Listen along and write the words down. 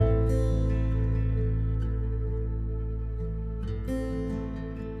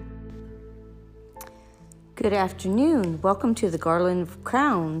Good afternoon. Welcome to the Garland of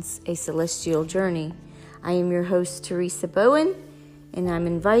Crowns, a celestial journey. I am your host, Teresa Bowen, and I'm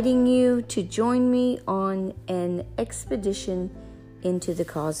inviting you to join me on an expedition into the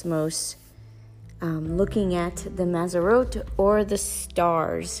cosmos, looking at the Mazzaroth or the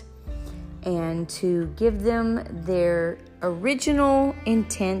stars, and to give them their original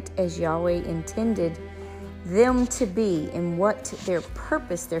intent as Yahweh intended them to be, and what their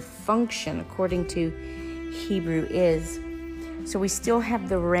purpose, their function, according to Hebrew is. So we still have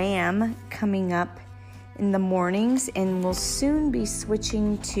the ram coming up in the mornings, and we'll soon be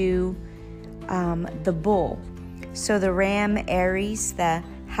switching to the bull. So the ram, Aries, the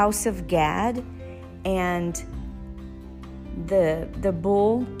house of Gad, and the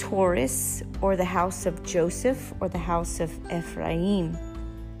bull, Taurus, or the house of Joseph, or the house of Ephraim.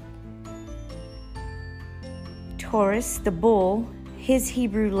 Taurus, the bull, his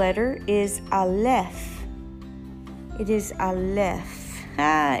Hebrew letter is Aleph. It is Aleph.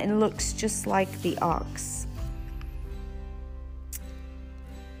 It looks just like the ox.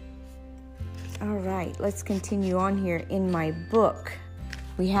 All right, let's continue on here in my book.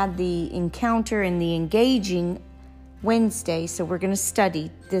 We had the encounter and the engaging Wednesday, so we're going to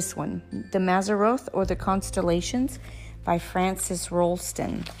study this one, The Mazzaroth or the Constellations by Francis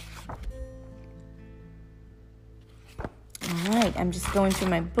Rolston. All right, I'm just going through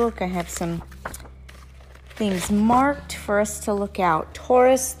my book. I have some things marked for us to look out.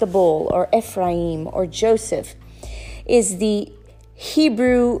 Taurus, the bull, or Ephraim, or Joseph, is the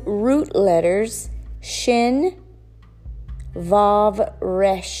Hebrew root letters Shin, Vav,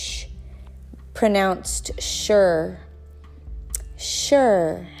 Resh, pronounced Shur.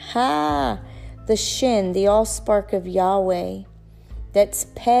 Shur, the Shin, the allspark of Yahweh, that's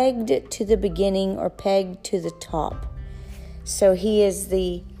pegged to the beginning or pegged to the top. So he is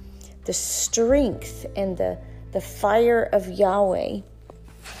the strength and the fire of Yahweh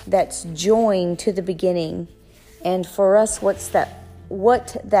that's joined to the beginning. And for us, what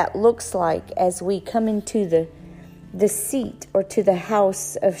that looks like as we come into the seat or to the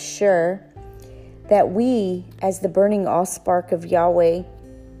house of Shur, that we, as the burning allspark of Yahweh,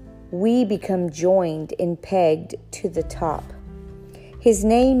 we become joined and pegged to the top. His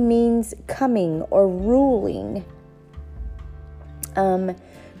name means coming or ruling.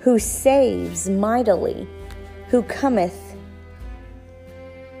 Who saves mightily, who cometh.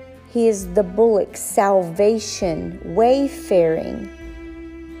 He is the bullock, salvation, wayfaring.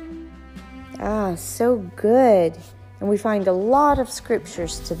 So good. And we find a lot of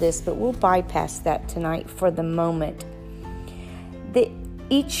scriptures to this, but we'll bypass that tonight for the moment.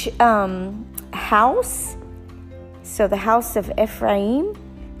 Each house, so the house of Ephraim,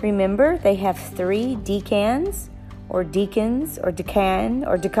 remember, they have 3 decans, or deacons, or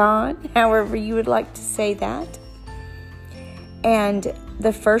decan, however you would like to say that. And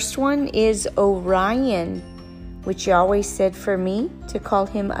the first one is Orion, which Yahweh said for me to call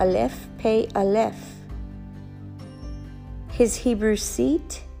him Aleph, Pe Aleph. His Hebrew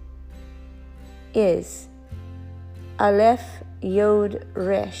seat is Aleph, Yod,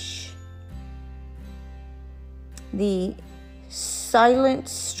 Resh. The silent,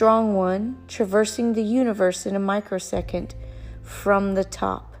 strong one, traversing the universe in a microsecond from the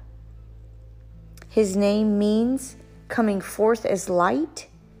top. His name means coming forth as light,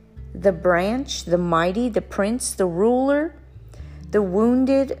 the branch, the mighty, the prince, the ruler, the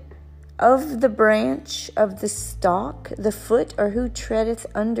wounded of the branch of the stalk, the foot, or who treadeth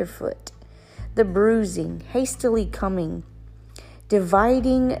underfoot, the bruising, hastily coming,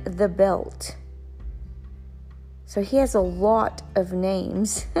 dividing the belt. So he has a lot of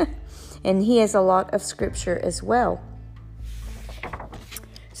names, and he has a lot of scripture as well.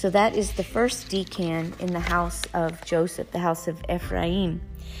 So that is the first decan in the house of Joseph, the house of Ephraim.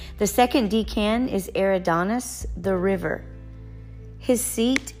 The second decan is Eridanus, the river. His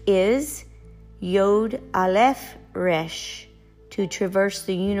seat is Yod, Aleph, Resh, to traverse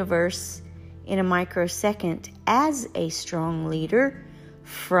the universe in a microsecond as a strong leader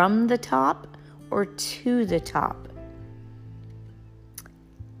from the top or to the top.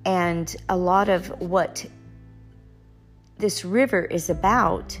 And a lot of what this river is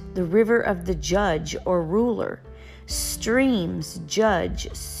about, the river of the judge or ruler, streams,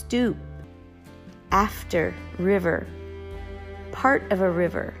 judge, stoop, after river, part of a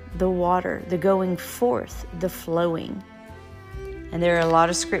river, the water, the going forth, the flowing. And there are a lot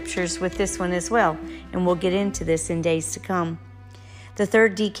of scriptures with this one as well, and we'll get into this in days to come. The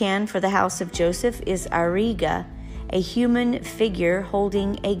third decan for the house of Joseph is Ariga, a human figure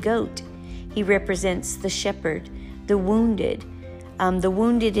holding a goat. He represents the shepherd, the wounded, The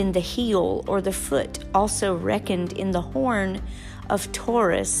wounded in the heel or the foot, also reckoned in the horn of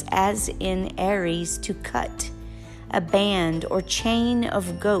Taurus, as in Aries, to cut. A band or chain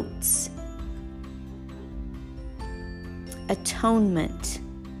of goats. Atonement.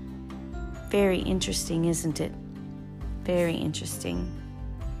 Very interesting, isn't it? Very interesting.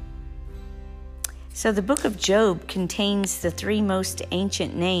 So the book of Job contains the three most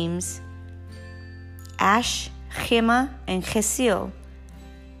ancient names: Ash, Chema, and Chesil.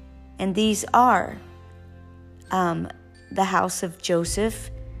 And these are the house of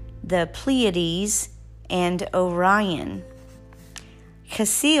Joseph, the Pleiades, and Orion.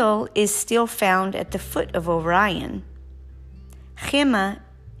 Chesil is still found at the foot of Orion. Chema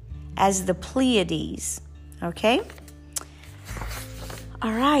as the Pleiades. Okay?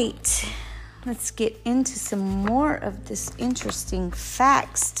 All right. Let's get into some more of this interesting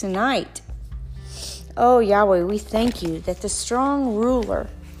facts tonight. Oh, Yahweh, we thank you that the strong ruler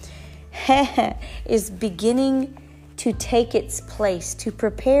is beginning to take its place, to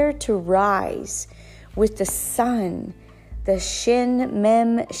prepare to rise with the sun, the Shin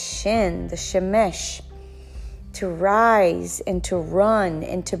Mem Shin, the Shemesh, to rise and to run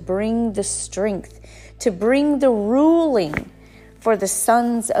and to bring the strength, to bring the ruling for the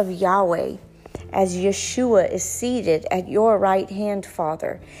sons of Yahweh, as Yeshua is seated at your right hand,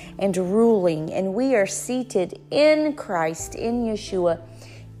 Father, and ruling. And we are seated in Christ, in Yeshua,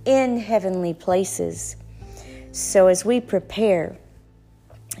 in heavenly places. So as we prepare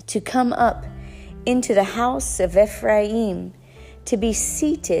to come up into the house of Ephraim, to be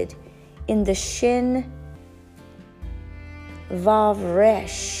seated in the Shin Vav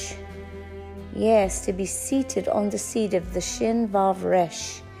Resh. Yes, to be seated on the seat of the Shin Vav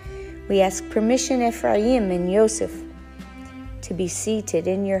Resh. We ask permission, Ephraim and Yosef, to be seated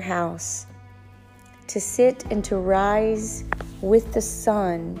in your house, to sit and to rise with the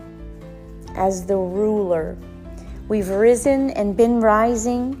sun as the ruler. We've risen and been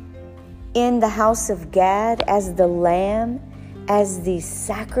rising in the house of Gad as the lamb, as the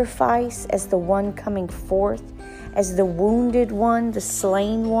sacrifice, as the one coming forth, as the wounded one, the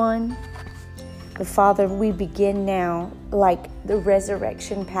slain one. But Father, we begin now, like the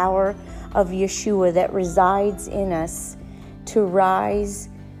resurrection power of Yeshua that resides in us, to rise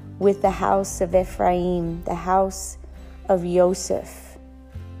with the house of Ephraim, the house of Yosef.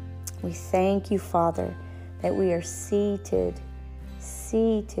 We thank you, Father, that we are seated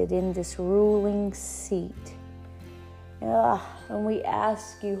in this ruling seat. And we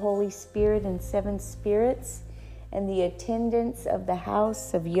ask you, Holy Spirit and seven spirits, and the attendants of the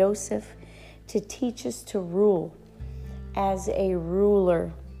house of Yosef, to teach us to rule as a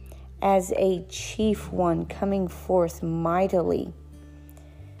ruler, as a chief one coming forth mightily,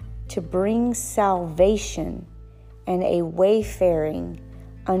 to bring salvation and a wayfaring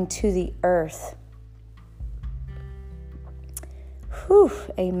unto the earth. Whew,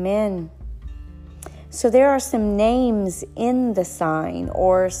 amen. So there are some names in the sign,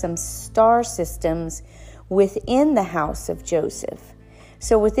 or some star systems within the house of Joseph.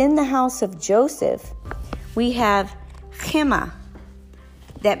 So within the house of Joseph, we have Chema.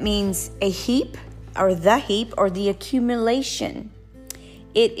 That means a heap, or the accumulation.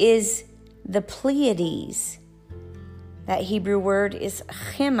 It is the Pleiades. That Hebrew word is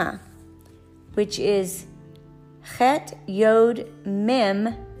Chema, which is Chet Yod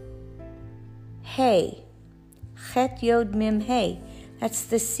Mem Hey. Chet Yod Mem Hey. That's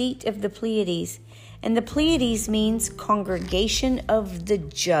the seat of the Pleiades. And the Pleiades means congregation of the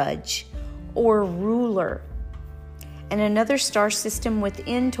judge or ruler. And another star system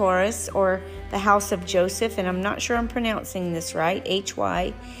within Taurus, or the house of Joseph, and I'm not sure I'm pronouncing this right, Hyades,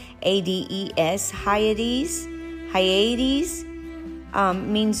 Hyades,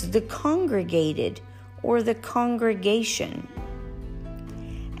 means the congregated or the congregation.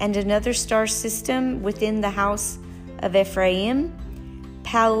 And another star system within the house of Ephraim,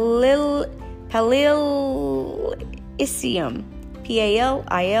 Palilisium, Palilisium,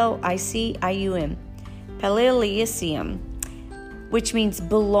 Palilisium, which means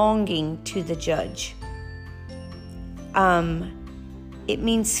belonging to the judge. It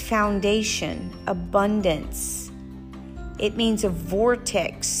means foundation, abundance. It means a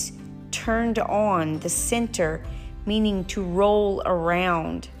vortex turned on, the center, meaning to roll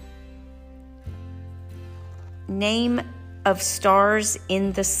around. Name of stars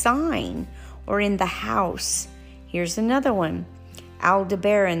in the sign or in the house. Here's another one.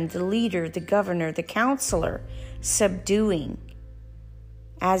 Aldebaran, the leader, the governor, the counselor, subduing,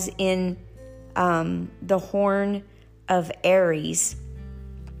 as in the horn of Aries.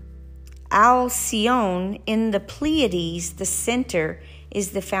 Alcyone in the Pleiades, the center,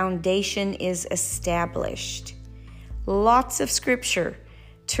 is the foundation is established. Lots of scripture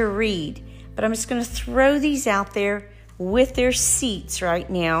to read, but I'm just going to throw these out there with their seats right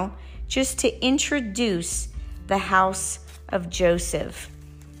now just to introduce the house of Joseph.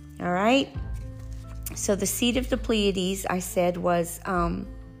 All right? So the seat of the Pleiades, I said, was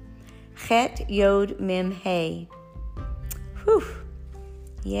Chet Yod Mem He. Whew.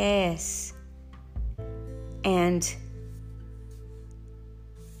 Yes. And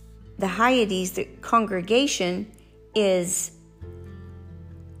the Hyades, the congregation, is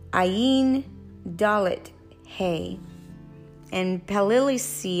Ayin Dalet He. And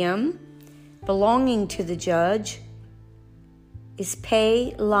Palilisium, belonging to the judge, is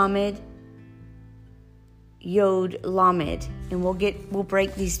Pei Lamed Yod Lamed. And we'll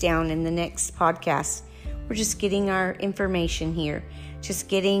break these down in the next podcast. We're just getting our information here, just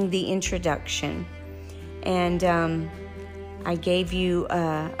getting the introduction. And I gave you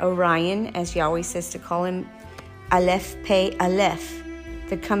Orion, as Yahweh says to call him, Aleph Pei Aleph,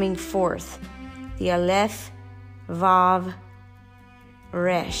 the coming forth. The Aleph Vav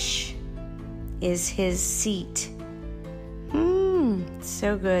Resh is his seat.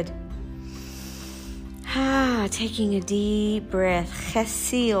 So good. Taking a deep breath.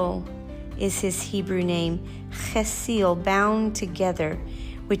 Chesil is his Hebrew name. Chesil, bound together,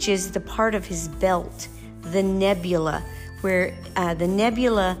 which is the part of his belt, the nebula, where the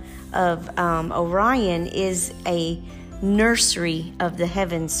nebula of Orion is a nursery of the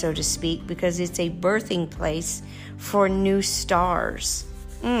heavens, so to speak, because it's a birthing place for new stars.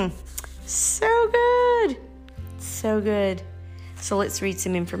 So good. So good. So let's read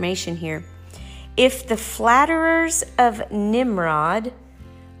some information here. If the flatterers of Nimrod,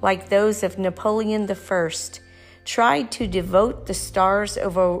 like those of Napoleon I, tried to devote the stars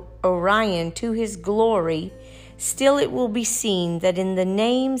of Orion to his glory, still it will be seen that in the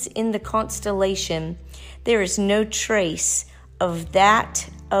names in the constellation there is no trace of that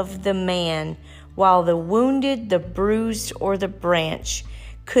of the man, while the wounded, the bruised, or the branch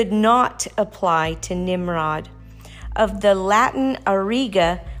could not apply to Nimrod. Of the Latin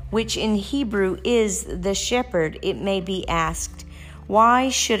Ariga, which in Hebrew is the shepherd, it may be asked, why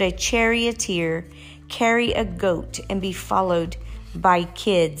should a charioteer carry a goat and be followed by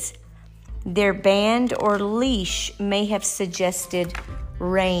kids? Their band or leash may have suggested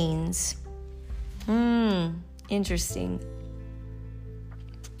reins. Interesting.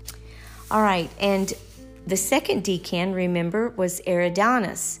 All right, and the second decan, remember, was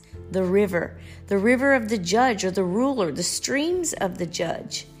Eridanus, the river of the judge or the ruler, the streams of the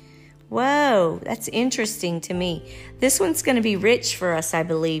judge. Whoa, that's interesting to me. This one's going to be rich for us, I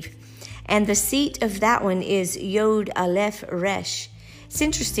believe. And the seat of that one is Yod Aleph Resh. It's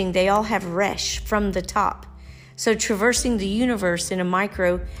interesting, they all have Resh from the top. So traversing the universe in a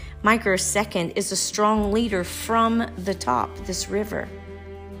microsecond is a strong leader from the top, this river.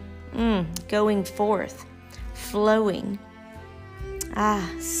 Going forth, flowing.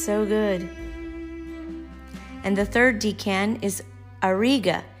 So good. And the third decan is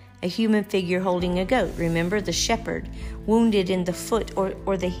Ariga, a human figure holding a goat. Remember, the shepherd, wounded in the foot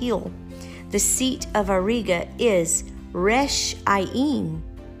or the heel. The seat of Ariga is Resh Ayin.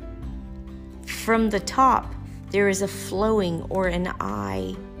 From the top, there is a flowing or an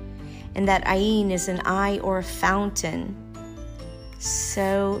eye. And that Ayin is an eye or a fountain.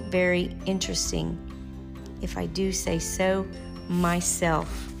 So very interesting, if I do say so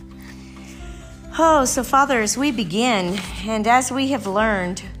myself. So Father, as we begin, and as we have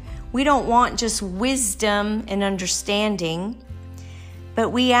learned, we don't want just wisdom and understanding, but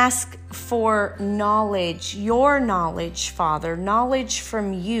we ask for knowledge, your knowledge, Father, knowledge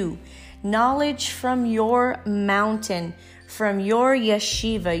from you, knowledge from your mountain, from your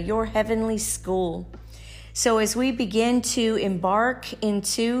yeshiva, your heavenly school. So as we begin to embark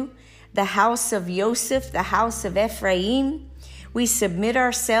into the house of Yosef, the house of Ephraim, we submit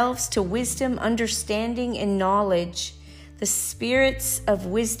ourselves to wisdom, understanding, and knowledge. The spirits of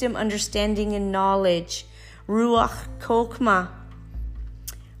wisdom, understanding, and knowledge. Ruach Kokma.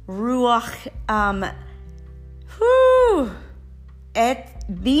 Ruach Et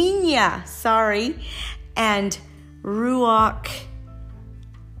Binya. And Ruach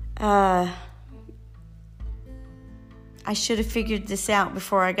I should have figured this out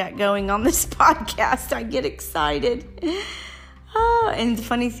before I got going on this podcast. I get excited. And the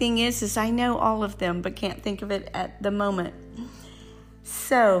funny thing is I know all of them, but can't think of it at the moment.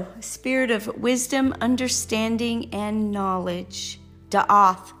 So, spirit of wisdom, understanding, and knowledge.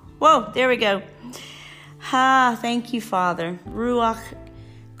 Da'ath. Whoa, there we go. Thank you, Father. Ruach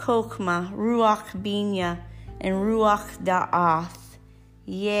Kokma, Ruach Binya, and Ruach Da'ath.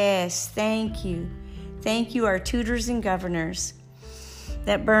 Yes, thank you. Thank you, our tutors and governors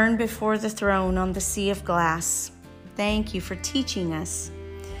that burn before the throne on the sea of glass. Thank you for teaching us.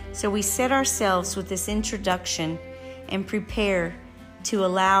 So we set ourselves with this introduction and prepare to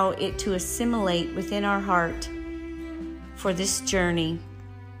allow it to assimilate within our heart for this journey.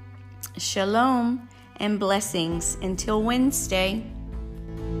 Shalom and blessings until Wednesday.